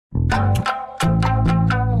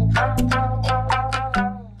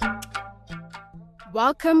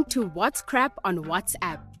Welcome to What's Crap on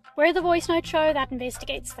WhatsApp. We're the voice note show that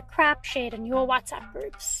investigates the crap shared in your WhatsApp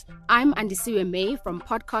groups. I'm Andisiwe May from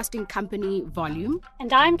podcasting company Volume.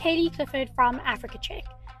 And I'm Katie Clifford from Africa Check,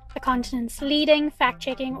 the continent's leading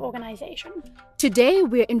fact-checking organization. Today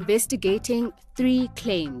we're investigating 3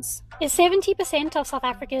 claims. Is 70% of South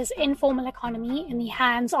Africa's informal economy in the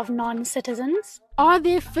hands of non-citizens? Are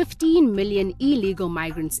there 15 million illegal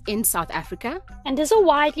migrants in South Africa? And is a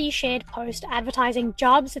widely shared post advertising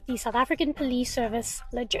jobs at the South African Police Service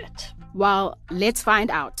legit? Well, let's find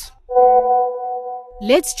out.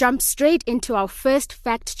 Let's jump straight into our first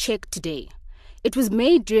fact check today. It was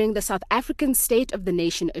made during the South African State of the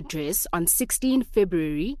Nation address on 16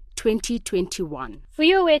 February 2021.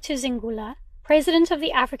 Vuyowetu Zingula, president of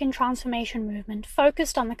the African Transformation Movement,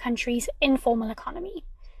 focused on the country's informal economy.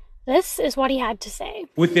 This is what he had to say.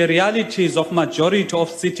 With the realities of majority of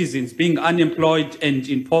citizens being unemployed and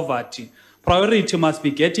in poverty, priority must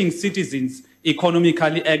be getting citizens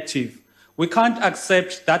economically active. We can't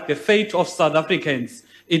accept that the fate of South Africans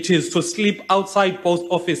it is to sleep outside post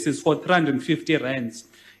offices for 350 rands.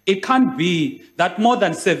 It can't be that more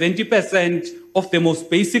than 70% of the most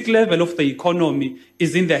basic level of the economy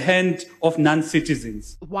is in the hand of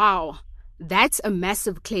non-citizens. Wow, that's a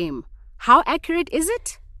massive claim. How accurate is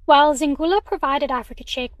it? Well, Zingula provided Africa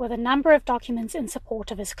Check with a number of documents in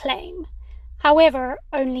support of his claim. However,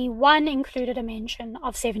 only one included a mention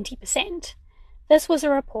of 70%. This was a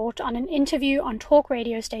report on an interview on talk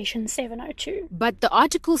radio station 702. But the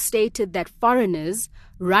article stated that foreigners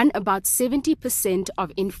run about 70%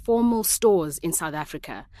 of informal stores in South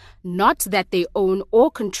Africa, not that they own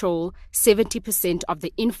or control 70% of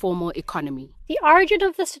the informal economy. The origin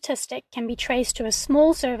of the statistic can be traced to a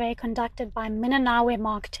small survey conducted by Minanawe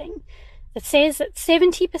Marketing that says that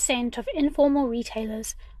 70% of informal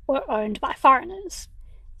retailers were owned by foreigners.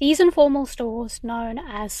 These informal stores, known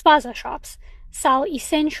as spaza shops, sell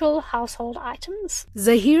essential household items.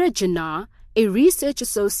 Zahira Jinnah, a research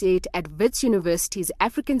associate at Wits University's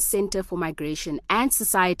African Center for Migration and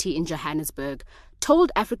Society in Johannesburg, told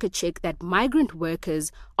Africa Check that migrant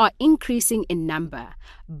workers are increasing in number,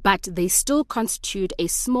 but they still constitute a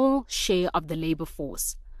small share of the labor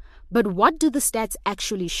force. But what do the stats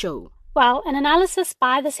actually show? Well, an analysis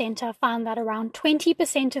by the center found that around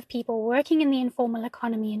 20% of people working in the informal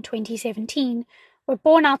economy in 2017 were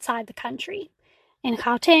born outside the country. In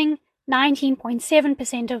Gauteng,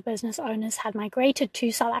 19.7% of business owners had migrated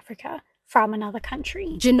to South Africa from another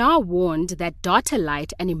country. Jinnah warned that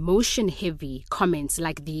data-light and emotion-heavy comments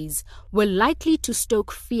like these were likely to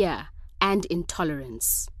stoke fear and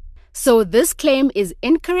intolerance. So this claim is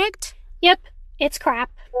incorrect? Yep, it's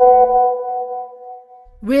crap.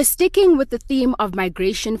 We're sticking with the theme of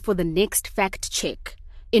migration for the next fact check.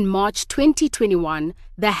 In March 2021,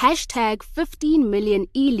 the hashtag 15 million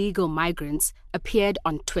illegal migrants appeared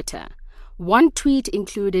on Twitter. One tweet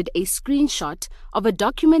included a screenshot of a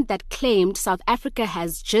document that claimed South Africa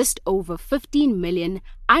has just over 15 million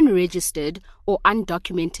unregistered or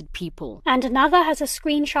undocumented people. And another has a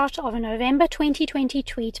screenshot of a November 2020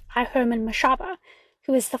 tweet by Herman Mashaba,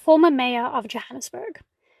 who is the former mayor of Johannesburg.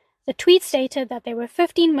 The tweet stated that there were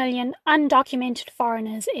 15 million undocumented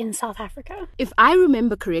foreigners in South Africa. If I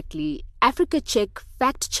remember correctly, Africa Check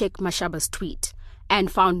fact-checked Mashaba's tweet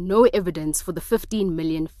and found no evidence for the 15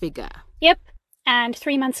 million figure. Yep, and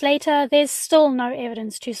 3 months later, there's still no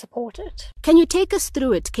evidence to support it. Can you take us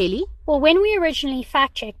through it, Kelly? Well, when we originally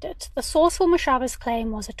fact-checked it, the source for Mashaba's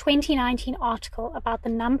claim was a 2019 article about the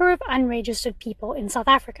number of unregistered people in South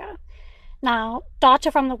Africa. Now,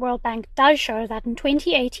 data from the World Bank does show that in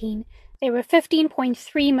 2018, there were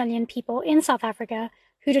 15.3 million people in South Africa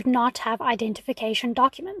who did not have identification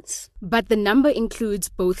documents. But the number includes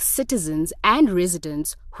both citizens and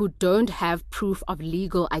residents who don't have proof of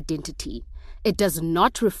legal identity. It does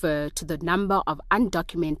not refer to the number of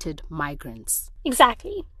undocumented migrants.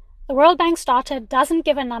 Exactly. The World Bank's data doesn't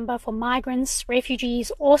give a number for migrants, refugees,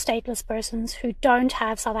 or stateless persons who don't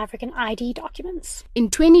have South African ID documents. In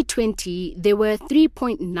 2020, there were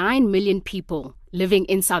 3.9 million people living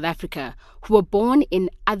in South Africa who were born in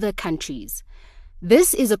other countries.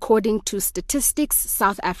 This is according to Statistics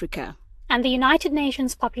South Africa. And the United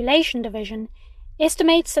Nations Population Division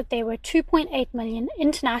estimates that there were 2.8 million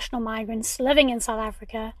international migrants living in South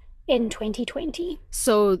Africa in 2020.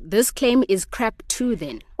 So this claim is crap too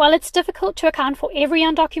then? Well, it's difficult to account for every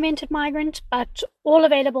undocumented migrant, but all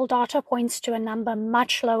available data points to a number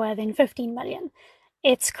much lower than 15 million.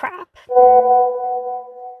 It's crap.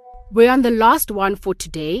 We're on the last one for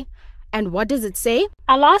today. And what does it say?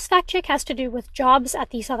 Our last fact check has to do with jobs at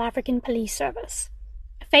the South African Police Service.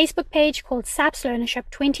 A Facebook page called SAPS Learnership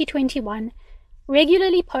 2021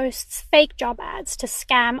 regularly posts fake job ads to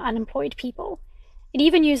scam unemployed people. It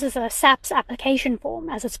even uses a SAPS application form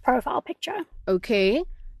as its profile picture. Okay,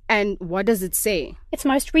 and what does it say? Its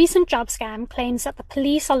most recent job scam claims that the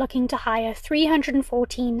police are looking to hire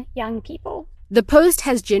 314 young people. The post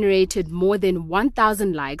has generated more than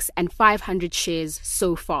 1,000 likes and 500 shares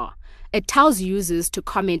so far. It tells users to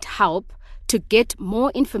comment help to get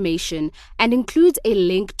more information and includes a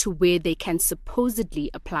link to where they can supposedly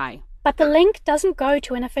apply. But the link doesn't go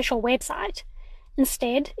to an official website.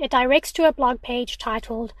 Instead, it directs to a blog page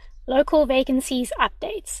titled Local Vacancies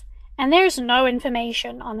Updates, and there's no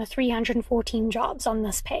information on the 314 jobs on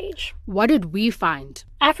this page. What did we find?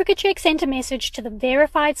 Africa Check sent a message to the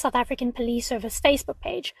verified South African Police Service Facebook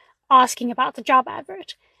page asking about the job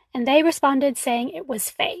advert, and they responded saying it was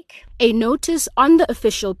fake. A notice on the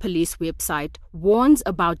official police website warns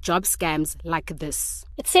about job scams like this.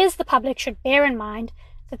 It says the public should bear in mind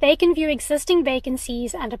that they can view existing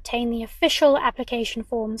vacancies and obtain the official application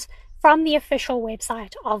forms from the official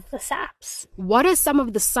website of the SAPS. What are some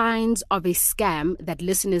of the signs of a scam that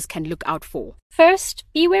listeners can look out for? First,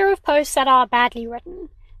 beware of posts that are badly written.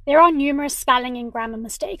 There are numerous spelling and grammar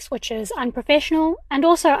mistakes, which is unprofessional and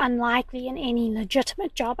also unlikely in any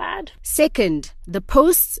legitimate job ad. Second, the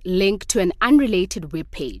posts link to an unrelated web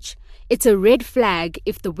page. It's a red flag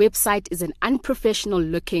if the website is an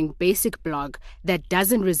unprofessional-looking basic blog that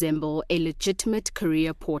doesn't resemble a legitimate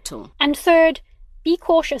career portal. And third, be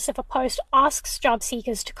cautious if a post asks job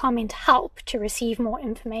seekers to comment help to receive more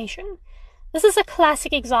information. This is a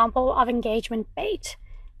classic example of engagement bait.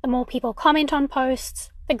 The more people comment on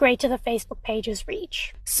posts, the greater the Facebook page's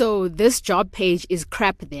reach. So this job page is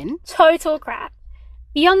crap then? Total crap.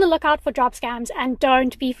 Be on the lookout for job scams and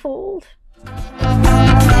don't be fooled.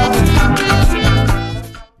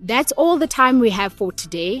 That's all the time we have for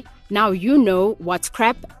today. Now you know what's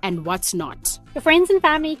crap and what's not. Your friends and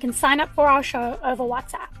family can sign up for our show over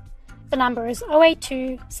WhatsApp. The number is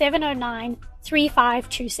 082 709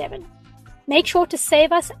 3527. Make sure to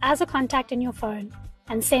save us as a contact in your phone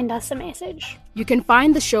and send us a message. You can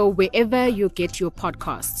find the show wherever you get your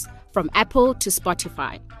podcasts, from Apple to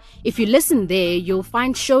Spotify. If you listen there, you'll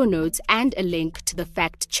find show notes and a link to the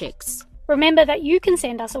fact checks. Remember that you can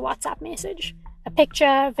send us a WhatsApp message, a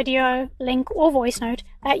picture, video, link, or voice note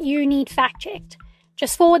that you need fact-checked.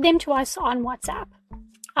 Just forward them to us on WhatsApp.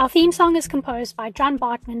 Our theme song is composed by John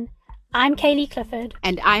Bartman. I'm Kaylee Clifford.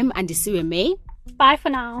 And I'm Andisiwe May. Bye for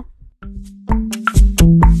now.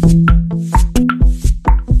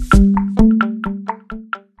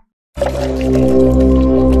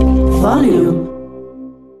 Volume.